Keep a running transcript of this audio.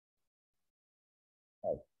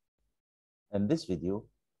In this video,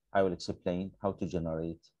 I will explain how to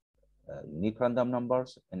generate unique random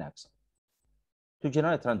numbers in Excel. To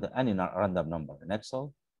generate any random number in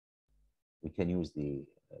Excel, we can use the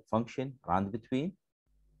function round between,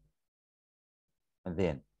 and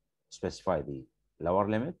then specify the lower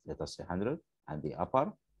limit, let us say 100, and the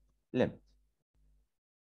upper limit.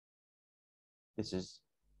 This is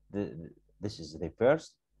the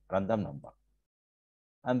first random number,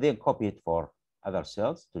 and then copy it for other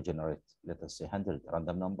cells to generate, let us say, 100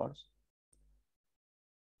 random numbers.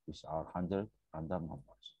 These are 100 random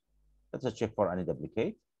numbers. Let us check for any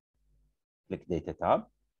duplicate. Click Data tab,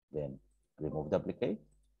 then remove duplicate.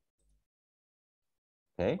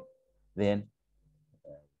 Okay, then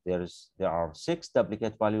there are 6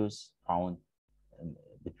 duplicate values found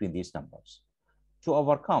between these numbers. To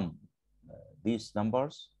overcome these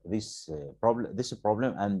numbers, this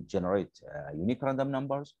problem, and generate unique random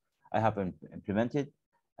numbers, I have implemented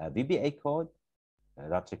a VBA code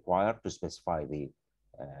that's required to specify the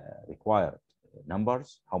required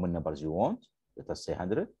numbers, how many numbers you want, let us say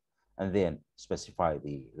 100, and then specify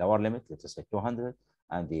the lower limit, let us say 200,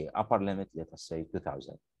 and the upper limit, let us say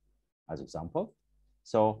 2000 as example.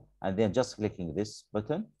 So, and then just clicking this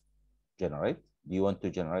button, generate. Do you want to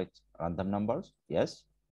generate random numbers? Yes.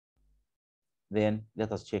 Then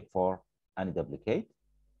let us check for any duplicate.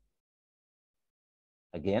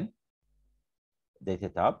 Again, Data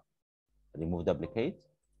tab, remove duplicate,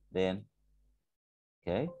 then,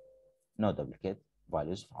 okay, no duplicate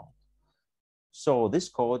values found. So this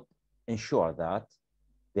code ensures that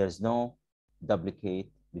there's no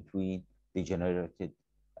duplicate between the generated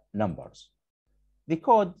numbers. The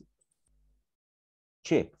code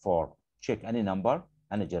check any number,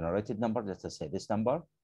 any generated number, let's say this number,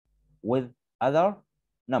 with other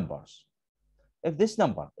numbers. If this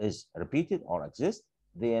number is repeated or exists,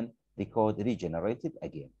 then the code regenerated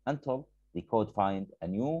again until the code find a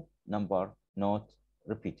new number not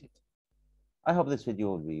repeated. I hope this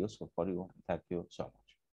video will be useful for you. Thank you so much.